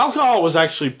 Alcohol was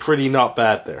actually pretty not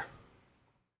bad there.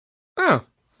 Oh,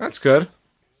 that's good.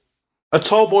 A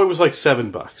tall boy was like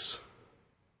 $7.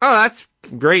 Oh, that's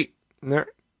great.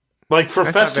 Like, for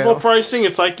festival pricing,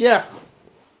 it's like, yeah.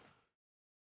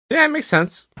 Yeah, it makes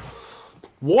sense.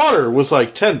 Water was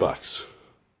like $10.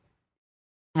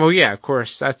 Well, yeah, of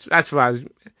course. That's what I was...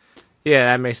 Yeah,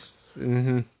 that makes...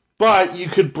 Mm-hmm. But you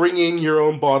could bring in your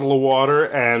own bottle of water,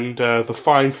 and the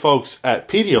fine folks at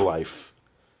Pedialyfe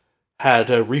had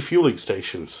refueling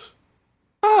stations.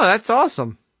 Oh, that's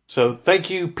awesome. So thank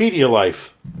you,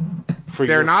 Pedialyfe.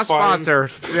 They're not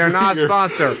sponsor. They're not a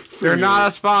sponsor. They're not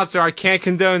a sponsor. I can't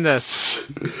condone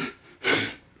this.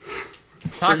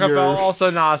 Taco Bell also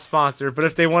not a sponsor. But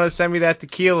if they want to send me that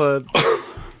tequila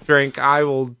drink,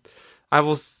 I'll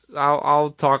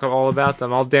talk all about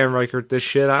them. I'll Dan Reichert this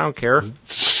shit. I don't care.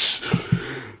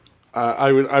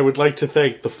 I would like to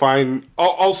thank the fine.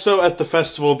 Also at the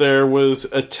festival, there was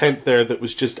a tent there that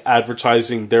was just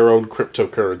advertising their own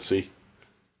cryptocurrency.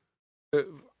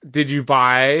 Did you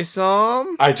buy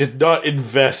some? I did not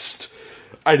invest.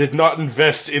 I did not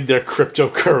invest in their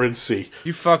cryptocurrency.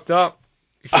 You fucked up.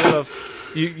 You should have.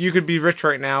 You could be rich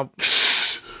right now.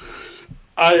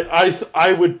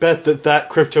 I would bet that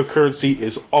cryptocurrency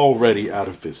is already out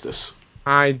of business.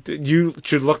 You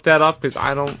should look that up, because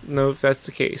I don't know if that's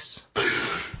the case.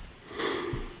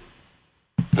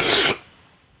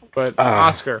 But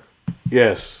Oscar.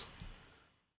 Yes.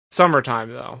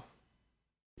 Summertime, though.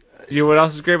 You know what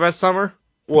else is great about summer?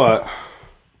 What?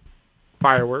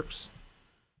 Fireworks.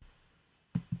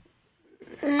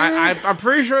 I'm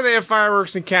pretty sure they have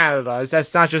fireworks in Canada.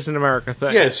 That's not just an America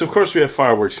thing. Yes, of course we have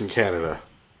fireworks in Canada.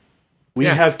 We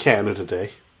have Canada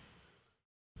Day.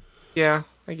 Yeah,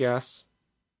 I guess.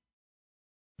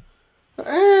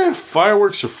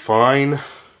 Fireworks are fine.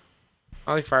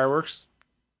 I like fireworks.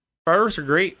 Fireworks are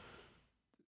great.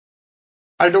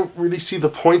 I don't really see the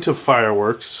point of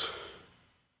fireworks.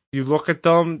 You look at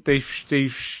them, they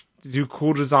do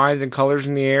cool designs and colors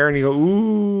in the air, and you go,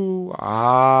 ooh,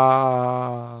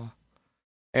 ah.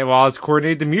 And while it's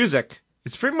coordinated to music,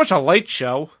 it's pretty much a light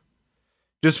show,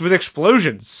 just with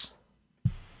explosions.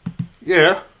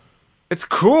 Yeah. It's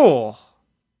cool.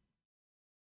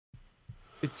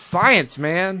 It's science,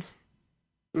 man.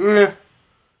 Yeah.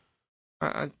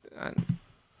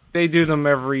 They do them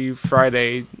every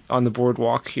Friday on the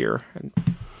boardwalk here, and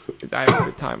I have a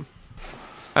good time.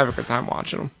 I have a good time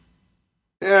watching them.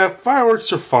 Yeah,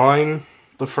 fireworks are fine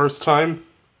the first time.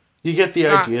 You get the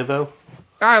idea, though.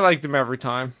 I like them every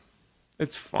time.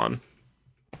 It's fun.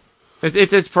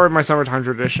 It's part of my summertime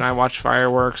tradition. I watch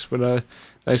fireworks with a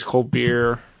nice cold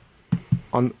beer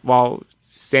while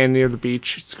standing near the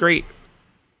beach. It's great.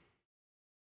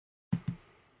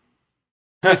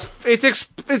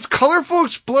 It's colorful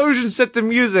explosions set to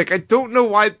music. I don't know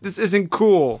why this isn't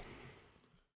cool.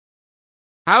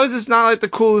 How is this not like the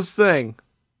coolest thing?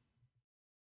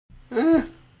 You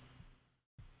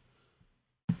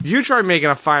try making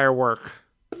a firework.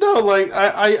 No, like,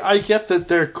 I get that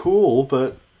they're cool,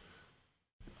 but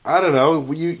I don't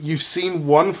know. You've seen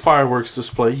one fireworks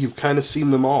display, you've kind of seen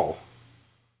them all.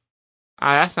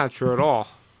 That's not true at all.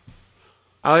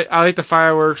 I like the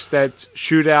fireworks that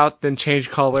shoot out, then change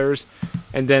colors,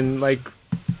 and then, like,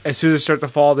 as soon as they start to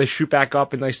fall, they shoot back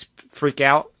up and, like, freak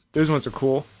out. Those ones are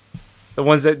cool. The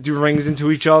ones that do rings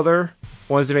into each other.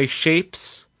 Ones that make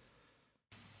shapes.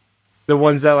 The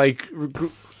ones that, like,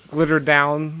 glitter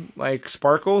down, like,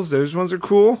 sparkles. Those ones are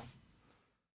cool.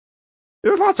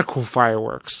 There are lots of cool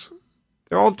fireworks.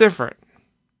 They're all different.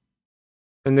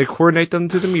 And they coordinate them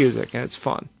to the music, and it's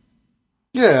fun.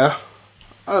 Yeah.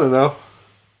 I don't know.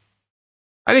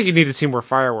 I think you need to see more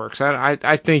fireworks.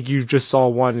 I think you just saw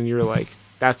one and you're like,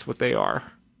 that's what they are.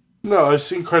 No, I've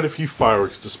seen quite a few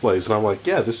fireworks displays, and I'm like,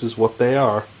 yeah, this is what they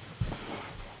are.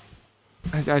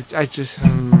 I just...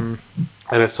 And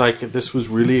it's like, this was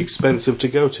really expensive to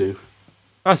go to.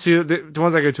 Oh, see, the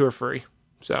ones I go to are free.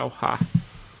 So,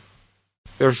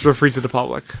 they're free to the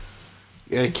public.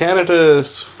 Yeah,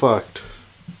 Canada's fucked.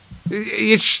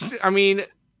 I mean,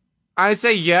 I'd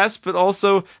say yes, but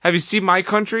also, have you seen my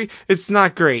country? It's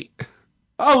not great.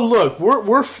 Oh, look,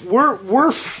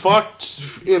 we're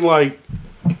fucked in, like...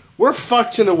 We're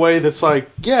fucked in a way that's like,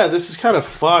 yeah, this is kind of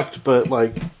fucked, but,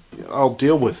 like, I'll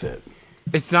deal with it.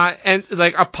 It's not,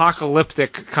 like,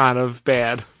 apocalyptic kind of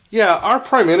bad. Yeah, our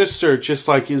prime minister just,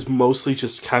 like, is mostly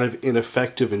just kind of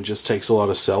ineffective and just takes a lot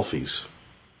of selfies.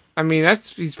 I mean,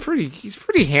 he's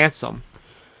pretty handsome.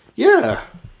 Yeah.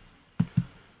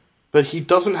 But he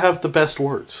doesn't have the best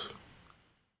words.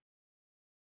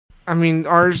 I mean,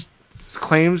 ours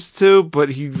claims to, but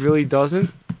he really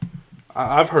doesn't.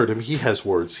 I've heard him. He has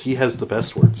words. He has the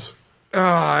best words.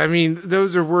 I mean,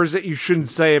 those are words that you shouldn't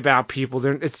say about people.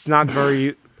 It's not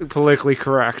very politically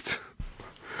correct.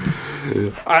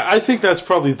 I think that's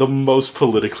probably the most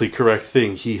politically correct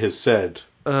thing he has said.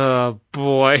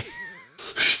 Boy.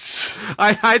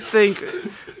 I think,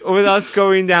 with us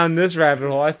going down this rabbit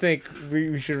hole, I think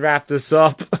we should wrap this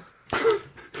up.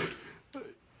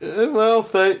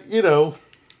 Well,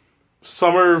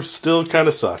 summer still kind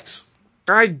of sucks.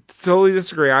 I totally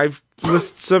disagree. I've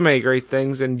listed so many great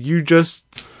things, and you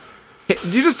just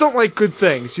don't like good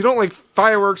things. You don't like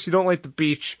fireworks. You don't like the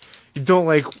beach. You don't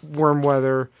like warm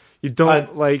weather. You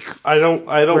don't like. I don't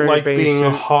like being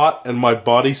hot and my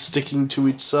body sticking to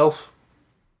itself.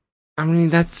 I mean,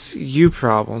 that's you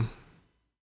problem.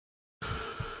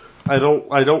 I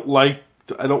don't like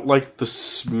the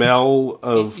smell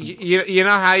of. You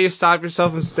know how you stop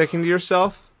yourself from sticking to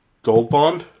yourself? Gold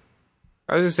Bond.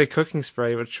 I was gonna say cooking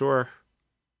spray, but sure.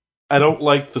 I don't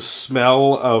like the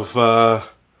smell of. I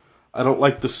don't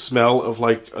like the smell of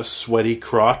like a sweaty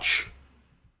crotch.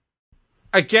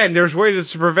 Again, there's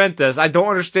ways to prevent this. I don't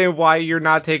understand why you're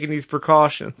not taking these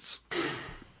precautions.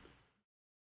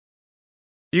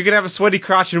 You can have a sweaty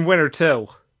crotch in winter too.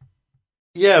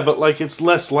 Yeah, but like it's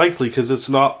less likely because it's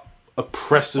not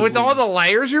oppressive. With all the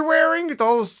layers you're wearing, with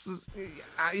all this,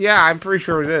 yeah, I'm pretty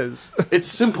sure it is. It's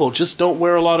simple. Just don't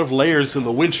wear a lot of layers in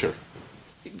the winter.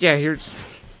 Yeah,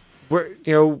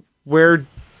 wear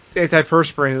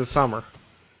antiperspirant in the summer.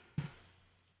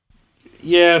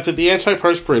 Yeah, but the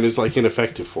antiperspirant is like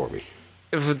ineffective for me.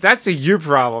 If that's a you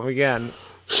problem again.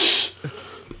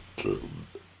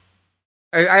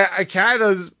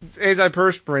 Canada's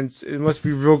antiperspirants, it must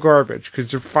be real garbage because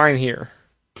they're fine here.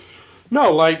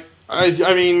 No, like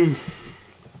I mean,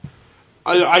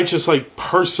 I just like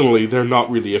personally, they're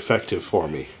not really effective for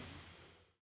me.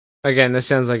 Again, this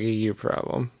sounds like a you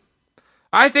problem.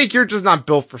 I think you're just not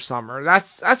built for summer.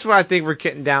 That's what I think we're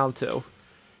getting down to.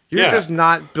 You're just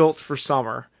not built for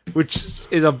summer, which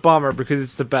is a bummer because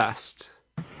it's the best.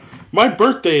 My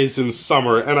birthday is in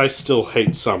summer, and I still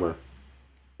hate summer.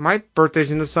 My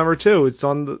birthday's in the summer too. It's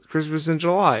on the Christmas in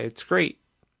July. It's great.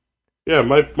 Yeah,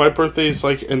 my birthday's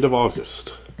like end of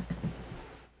August.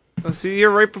 Well, see,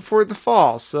 you're right before the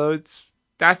fall, so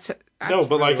that's no,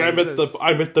 but like I'm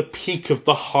at the peak of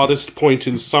the hottest point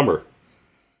in summer.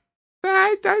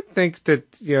 I think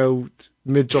that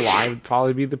mid-July would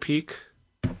probably be the peak.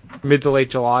 Mid to late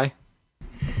July.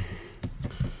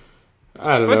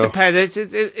 I don't know. It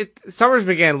depends. Summer's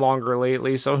been getting longer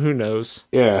lately, so who knows?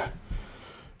 Yeah.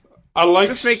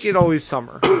 Just make it always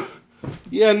summer.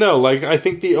 Yeah, no, like I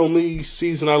think the only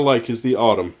season I like is the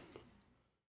autumn.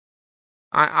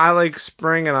 I like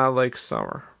spring and I like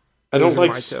summer. I don't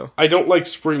like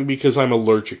spring because I'm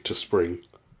allergic to spring.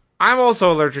 I'm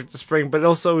also allergic to spring, but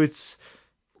also it's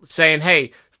saying,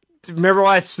 hey, remember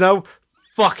all that snow?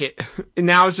 Fuck it. And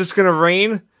now it's just gonna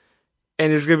rain,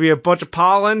 and there's gonna be a bunch of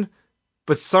pollen,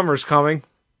 but summer's coming,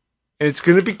 and it's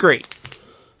gonna be great.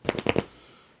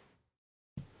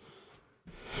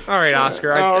 All right,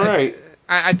 Oscar.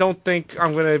 I don't think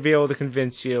I'm gonna be able to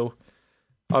convince you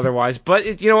otherwise.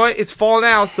 But you know what? It's fall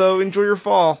now, so enjoy your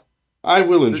fall. I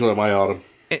will enjoy my autumn.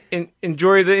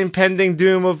 Enjoy the impending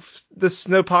doom of the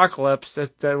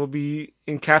snowpocalypse that will be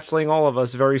encapsulating all of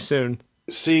us very soon.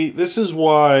 See, this is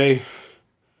why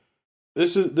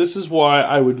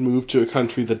I would move to a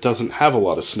country that doesn't have a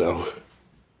lot of snow.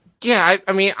 Yeah,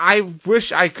 I mean, I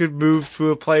wish I could move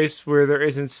to a place where there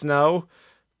isn't snow,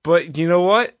 but you know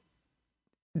what?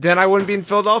 Then I wouldn't be in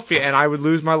Philadelphia, and I would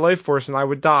lose my life force, and I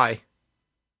would die.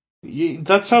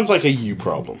 That sounds like a you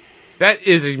problem. That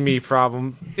is a me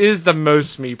problem. It is the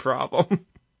most me problem.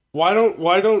 Why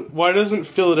doesn't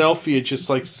Philadelphia just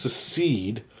like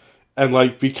secede and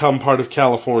like become part of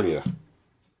California?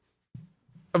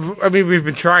 I mean, we've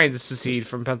been trying to secede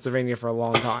from Pennsylvania for a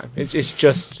long time. It's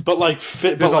just, but like,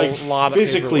 physically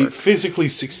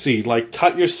succeed. Like,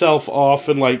 cut yourself off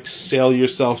and like sail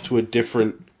yourself to a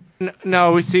different.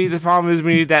 No, we see the problem is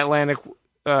we need that Atlantic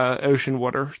Ocean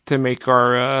water to make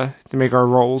our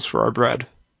rolls for our bread.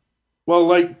 Well,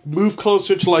 like, move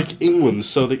closer to like England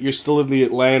so that you're still in the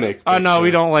Atlantic. Oh no,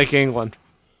 we don't like England.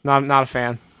 Not a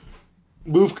fan.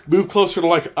 Move closer to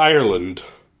like Ireland.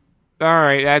 All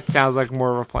right, that sounds like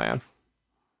more of a plan.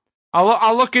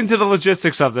 I'll look into the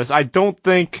logistics of this. I don't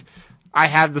think I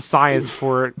have the science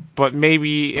for it, but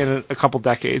maybe in a couple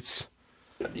decades.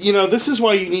 You know, this is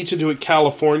why you need to do what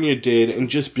California did and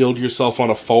just build yourself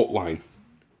on a fault line.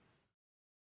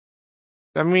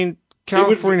 I mean,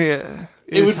 California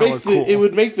It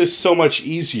would make this so much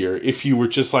easier if you were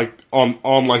just like on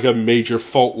like a major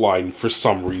fault line for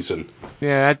some reason.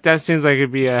 Yeah, that seems like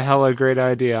it'd be a hella great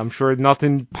idea. I'm sure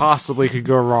nothing possibly could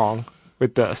go wrong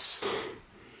with this.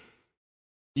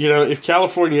 You know, if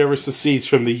California ever secedes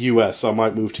from the U.S., I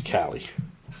might move to Cali.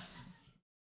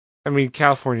 I mean,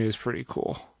 California is pretty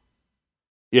cool.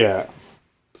 Yeah.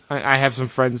 I have some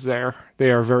friends there.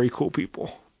 They are very cool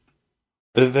people.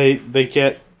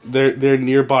 They're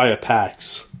nearby a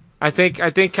PAX. I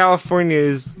think California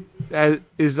is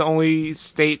the only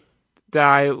state that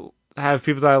I have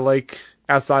people that I like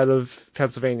outside of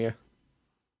Pennsylvania.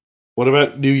 What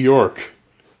about New York?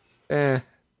 Yeah.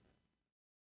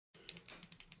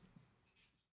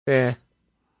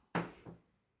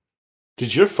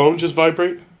 Did your phone just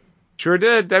vibrate? Sure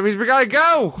did. That means we gotta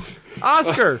go!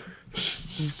 Oscar!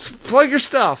 Plug your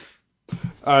stuff.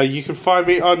 You can find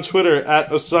me on Twitter at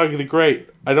Osaga the Great.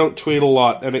 I don't tweet a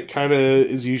lot, and it kind of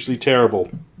is usually terrible.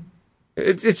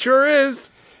 It sure is.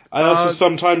 I also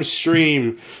sometimes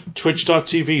stream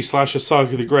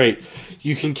twitch.tv/Osaga the Great.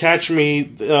 You can catch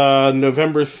me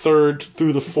November 3rd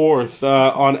through the 4th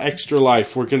on Extra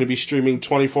Life. We're going to be streaming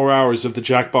 24 hours of the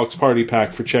Jackbox Party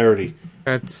Pack for charity.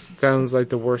 That sounds like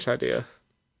the worst idea.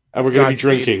 And we're going to be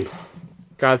drinking.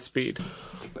 Godspeed.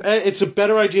 It's a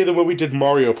better idea than when we did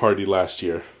Mario Party last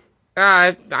year.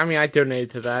 I mean, I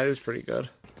donated to that. It was pretty good.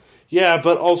 Yeah,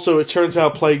 but also it turns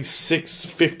out playing 6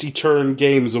 50-turn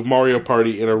games of Mario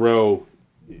Party in a row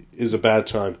is a bad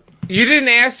time. You didn't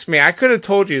ask me. I could have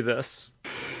told you this.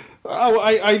 Oh,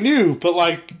 I knew, but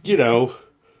like, you know.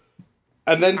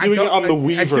 And then doing it on the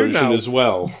Wii version as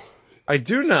well. I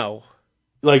do know.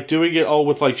 Like, doing it all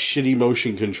with, like, shitty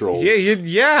motion controls.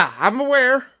 Yeah, I'm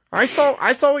aware. I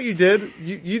saw what you did.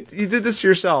 You did this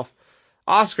yourself.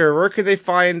 Oscar, where could they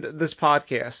find this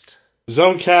podcast?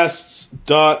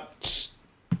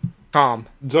 Zonecast.com.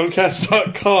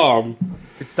 Zonecast.com.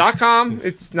 It's .com.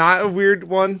 It's not a weird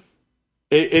one.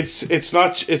 It's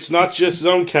not just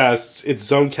Zonecasts.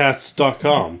 It's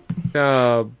Zonecasts.com.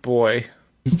 Oh boy.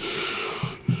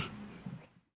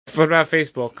 What about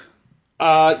Facebook?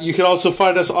 You can also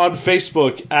find us on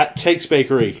Facebook at Takes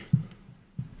Bakery.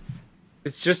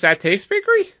 It's just at Takes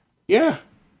Bakery? Yeah.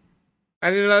 I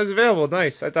didn't know that was available.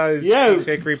 Nice. I thought it was Takes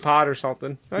Bakery Pod or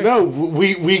something. Nice. No,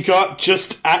 we got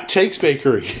just at Takes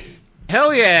Bakery.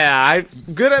 Hell yeah! I'm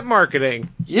good at marketing.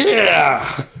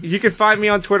 Yeah! You can find me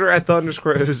on Twitter at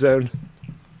 @the_ozone.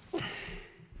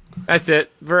 That's it.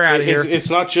 We're out of here. It's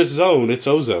not just zone, it's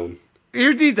ozone.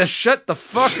 You need to shut the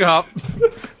fuck up.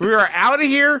 We are out of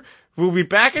here. We'll be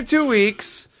back in 2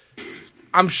 weeks.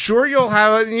 I'm sure you'll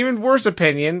have an even worse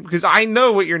opinion, because I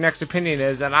know what your next opinion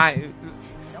is, and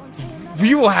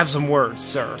we will have some words,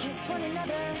 sir.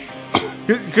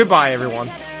 Goodbye,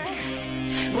 everyone.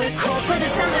 We're cool for the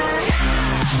summer.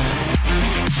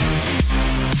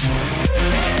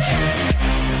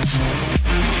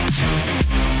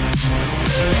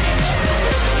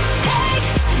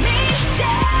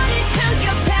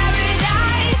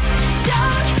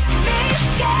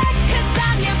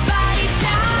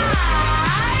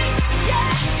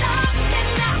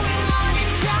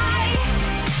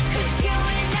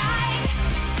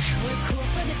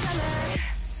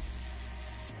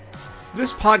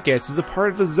 This podcast is a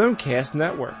part of the Zonecast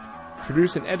Network,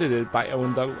 produced and edited by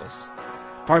Owen Douglas.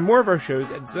 Find more of our shows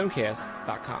at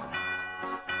zonecast.com.